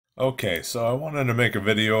Okay, so I wanted to make a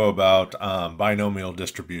video about binomial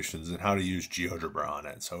distributions and how to use GeoGebra on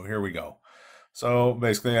it. So here we go. So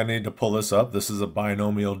basically I need to pull this up. This is a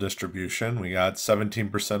binomial distribution. We got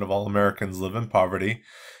 17% of all Americans live in poverty.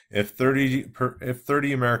 If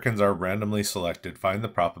 30 Americans are randomly selected, find the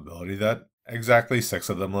probability that exactly 6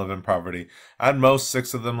 of them live in poverty. At most,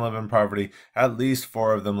 6 of them live in poverty. At least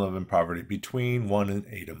 4 of them live in poverty. Between 1 and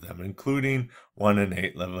 8 of them, including 1 and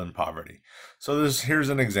 8, live in poverty. So here's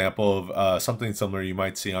an example of something similar you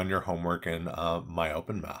might see on your homework in My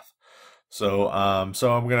Open Math. So I'm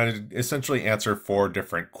going to essentially answer 4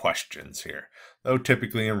 different questions here. Though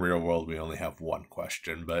typically in real world we only have 1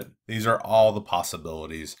 question, but these are all the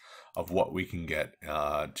possibilities of what we can get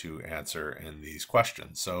to answer in these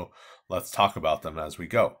questions. So let's talk about them as we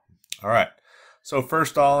go. All right. So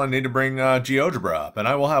first of all, I need to bring GeoGebra up, and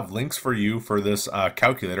I will have links for you for this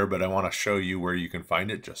calculator, but I want to show you where you can find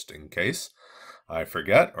it just in case I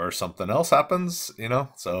forget or something else happens,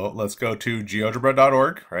 So let's go to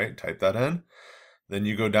geogebra.org, right? Type that in. Then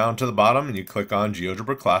you go down to the bottom and you click on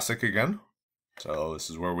GeoGebra Classic again. So this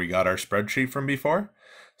is where we got our spreadsheet from before.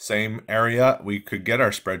 Same area we could get our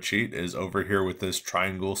spreadsheet is over here with this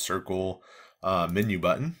triangle, circle, menu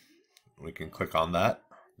button. We can click on that.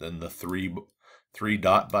 Then the three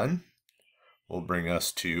dot button will bring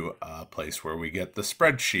us to a place where we get the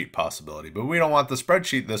spreadsheet possibility. But we don't want the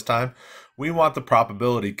spreadsheet this time. We want the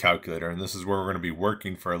probability calculator, and this is where we're going to be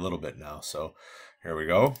working for a little bit now. So here we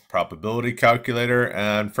go, probability calculator,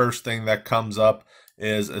 and first thing that comes up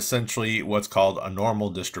is essentially what's called a normal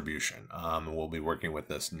distribution. And we'll be working with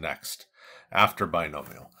this next after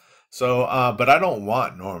binomial. So, but I don't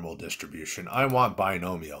want normal distribution. I want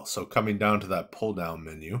binomial. So coming down to that pull down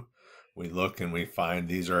menu, we look and we find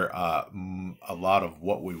these are a lot of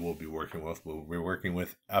what we will be working with. We'll be working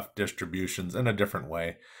with F distributions in a different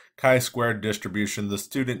way. Chi-squared distribution, the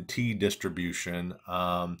student T distribution,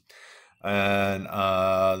 and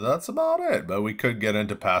that's about it. But we could get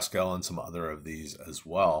into Pascal and some other of these as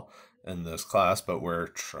well in this class, but we're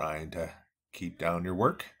trying to keep down your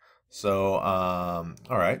work. So, all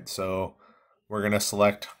right, so we're going to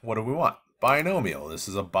select, what do we want? Binomial. This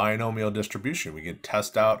is a binomial distribution. We can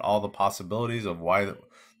test out all the possibilities of why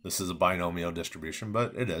this is a binomial distribution,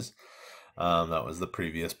 but it is. That was the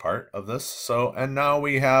previous part of this. So, and now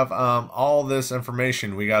we have all this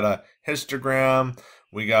information. We got a histogram.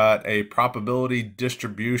 We got a probability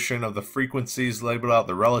distribution of the frequencies labeled out,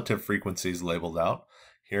 the relative frequencies labeled out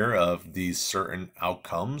here of these certain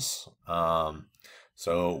outcomes.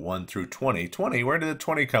 So 1 through 20. 20, where did the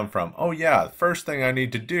 20 come from? Oh yeah, the first thing I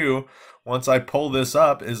need to do once I pull this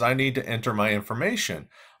up is I need to enter my information.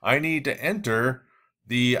 I need to enter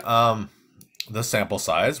the sample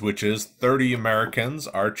size, which is 30 Americans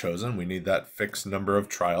are chosen. We need that fixed number of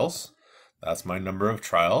trials. That's my number of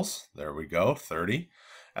trials. There we go, 30.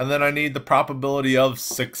 And then I need the probability of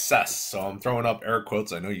success. So I'm throwing up air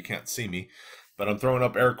quotes. I know you can't see me, but I'm throwing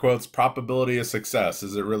up air quotes, probability of success.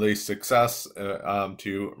 Is it really success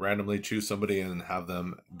to randomly choose somebody and have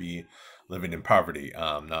them be living in poverty?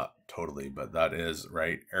 Not totally, but that is,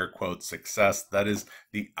 right, air quotes, success. That is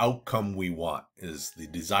the outcome we want, is the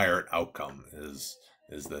desired outcome is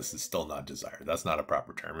this. Is still not desired. That's not a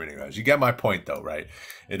proper term. Anyways, you get my point though, right?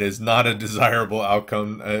 It is not a desirable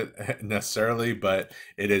outcome necessarily, but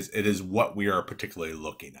it is what we are particularly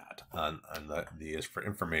looking at on the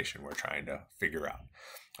information we're trying to figure out.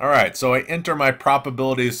 All right, so I enter my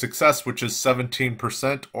probability of success, which is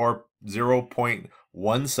 17% or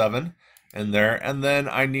 0.17 in there, and then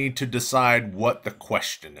I need to decide what the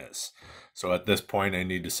question is. So at this point, I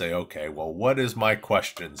need to say, okay, well, what is my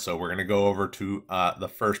question? So we're going to go over to the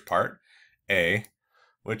first part, A,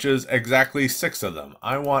 which is exactly 6 of them.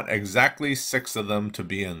 I want exactly 6 of them to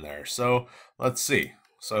be in there. So let's see.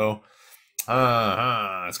 So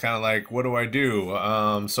it's kind of like, what do I do?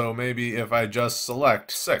 So maybe if I just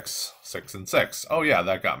select 6 and 6. Oh yeah,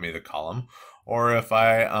 that got me the column. Or if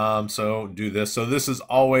I do this. So this is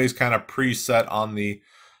always kind of preset on the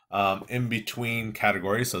in between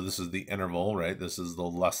category. So this is the interval, right? This is the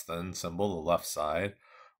less than symbol, the left side,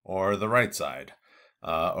 or the right side,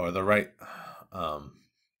 or the right,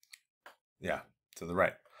 yeah, to the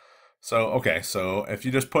right. So, okay, so if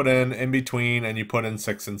you just put in between and you put in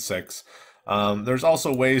 6 and 6, there's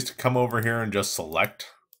also ways to come over here and just select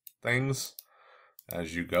things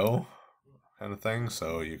as you go, kind of thing.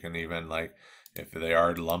 So you can even, like, if they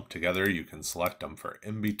are lumped together, you can select them for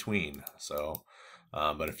in between. So,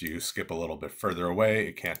 but if you skip a little bit further away,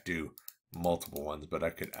 it can't do multiple ones, but I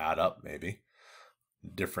could add up maybe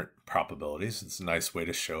different probabilities. It's a nice way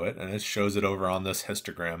to show it, and it shows it over on this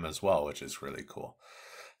histogram as well, which is really cool.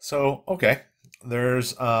 So, okay,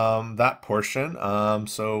 there's that portion.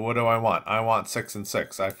 So what do I want? I want 6 and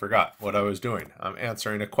 6. I forgot what I was doing. I'm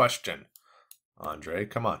answering a question. Andre,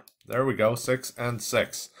 come on. There we go, 6 and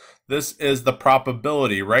 6. This is the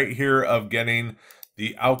probability right here of getting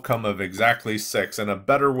the outcome of exactly 6. And a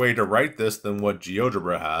better way to write this than what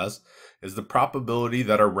GeoGebra has is the probability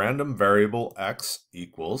that a random variable x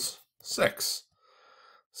equals 6.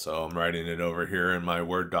 So I'm writing it over here in my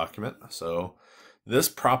Word document. So this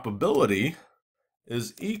probability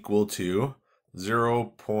is equal to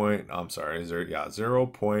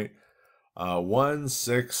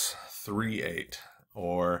 0.1638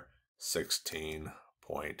 or 16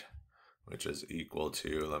 point, which is equal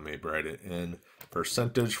to, let me write it in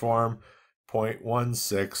percentage form,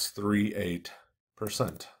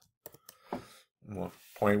 0.1638%.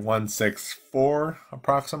 0.164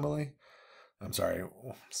 approximately. I'm sorry,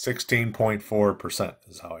 16.4%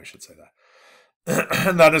 is how I should say that.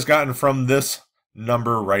 And that is gotten from this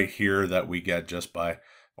number right here that we get just by,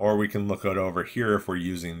 or we can look it over here if we're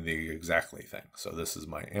using the exactly thing. So this is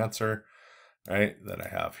my answer, right, that I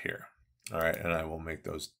have here. All right, and I will make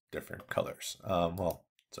those different colors. Well,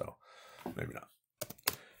 so maybe not.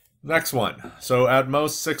 Next one. So at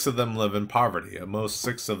most 6 of them live in poverty. At most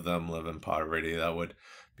 6 of them live in poverty. That would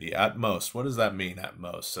be at most. What does that mean, at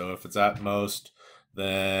most? So if it's at most,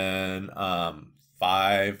 then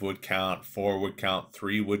 5 would count, 4 would count,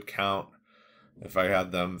 3 would count if I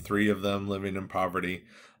had them, 3 of them living in poverty,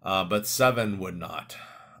 but 7 would not.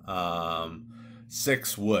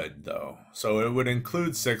 6 would, though. So it would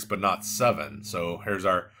include 6, but not 7. So here's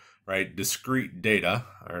our discrete data,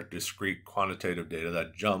 our discrete quantitative data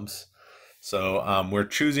that jumps. So we're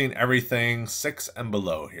choosing everything 6 and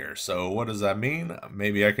below here. So what does that mean?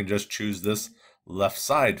 Maybe I can just choose this left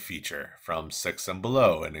side feature from 6 and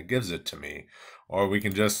below, and it gives it to me. Or we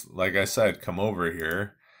can just, like I said, come over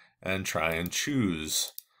here and try and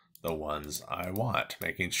choose the ones I want,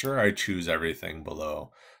 making sure I choose everything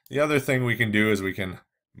below. The other thing we can do is we can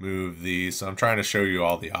move these. So I'm trying to show you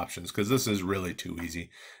all the options because this is really too easy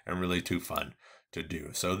and really too fun to do.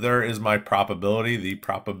 So there is my probability, the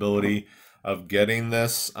probability of getting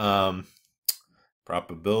this,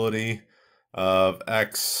 probability of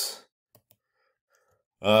x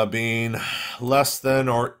being less than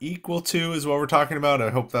or equal to is what we're talking about.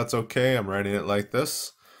 I hope that's okay. I'm writing it like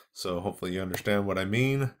this, so hopefully you understand what I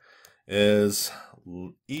mean. Is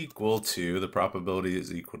equal to, the probability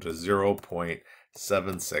is equal to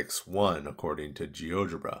 0.761 according to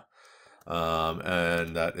GeoGebra.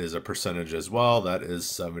 And that is a percentage as well. That is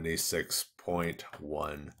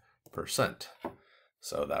 76.1%.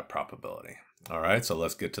 So that probability. All right, so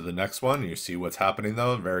let's get to the next one. You see what's happening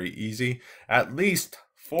though, very easy. At least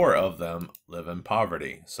 4 of them live in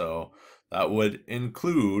poverty. So that would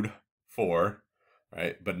include 4,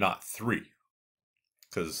 right? But not 3,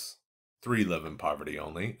 because 3 live in poverty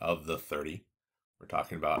only of the 30. We're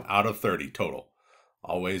talking about out of 30 total.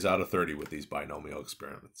 Always out of 30 with these binomial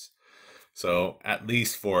experiments. So at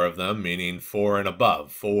least 4 of them, meaning 4 and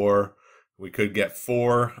above. 4, we could get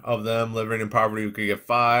 4 of them living in poverty. We could get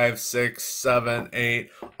 5, 6, 7,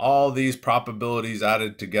 8. All these probabilities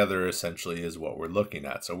added together essentially is what we're looking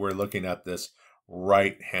at. So we're looking at this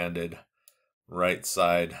right-handed, right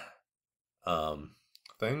side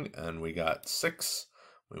thing. And we got 6.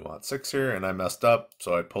 We want 6 here, and I messed up,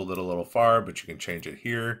 so I pulled it a little far, but you can change it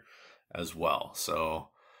here as well. So,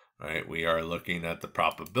 right, we are looking at the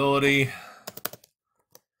probability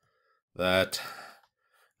that,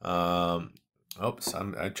 oops,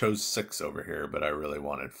 I chose 6 over here, but I really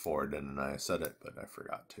wanted 4, didn't I? I said it, but I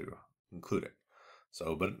forgot to include it.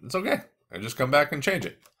 So, but it's okay. I just come back and change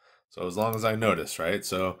it. So as long as I notice, right?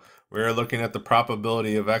 So we're looking at the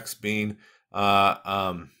probability of x being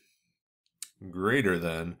greater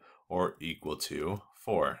than or equal to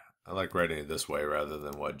 4. I like writing it this way rather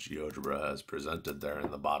than what GeoGebra has presented there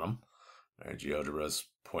in the bottom. Right, GeoGebra is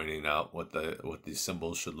pointing out what these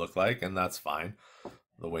symbols should look like, and that's fine,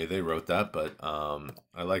 the way they wrote that. But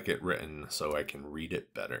I like it written so I can read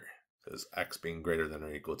it better, because x being greater than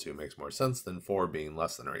or equal to makes more sense than 4 being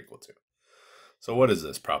less than or equal to. So what is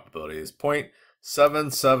this probability? It's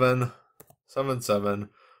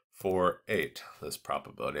 0.7748. This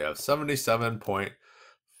probability. I have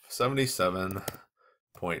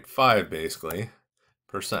 77.5 basically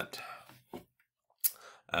percent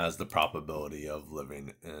as the probability of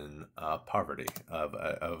living in poverty, of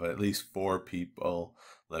at least 4 people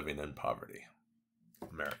living in poverty,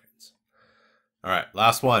 Americans. All right,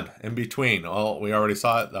 last one, in between. Oh, we already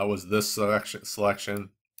saw it. That was this selection.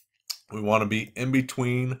 We want to be in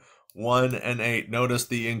between 1 and 8. Notice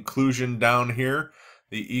the inclusion down here.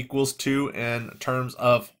 the equals to in terms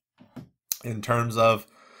of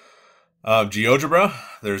GeoGebra.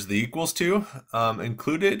 There's the equals to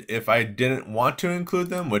included. If I didn't want to include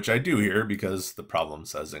them, which I do here because the problem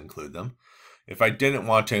says include them. If I didn't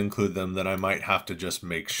want to include them, then I might have to just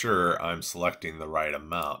make sure I'm selecting the right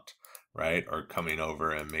amount, right? Or coming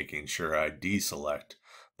over and making sure I deselect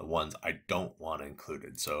the ones I don't want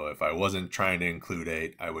included. So if I wasn't trying to include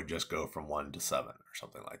 8, I would just go from 1 to 7 or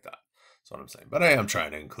something like that. That's what I'm saying. But I am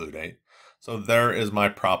trying to include 8. So there is my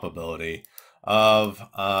probability of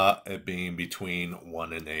it being between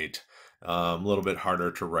 1 and 8. A little bit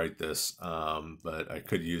harder to write this, but I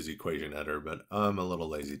could use equation editor, but I'm a little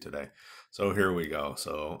lazy today. So here we go.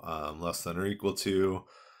 So less than or equal to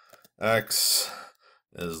x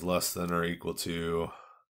is less than or equal to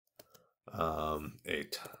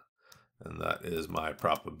 8. And that is my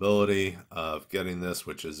probability of getting this,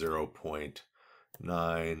 which is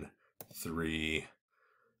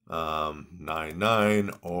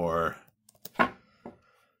 0.9399 or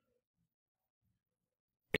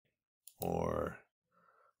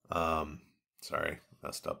sorry,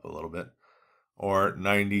 messed up a little bit, or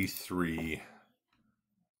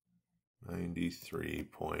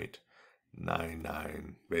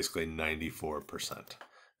 93.99, basically 94%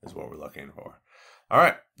 is what we're looking for. All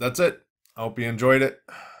right, that's it. I hope you enjoyed it.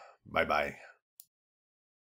 Bye-bye.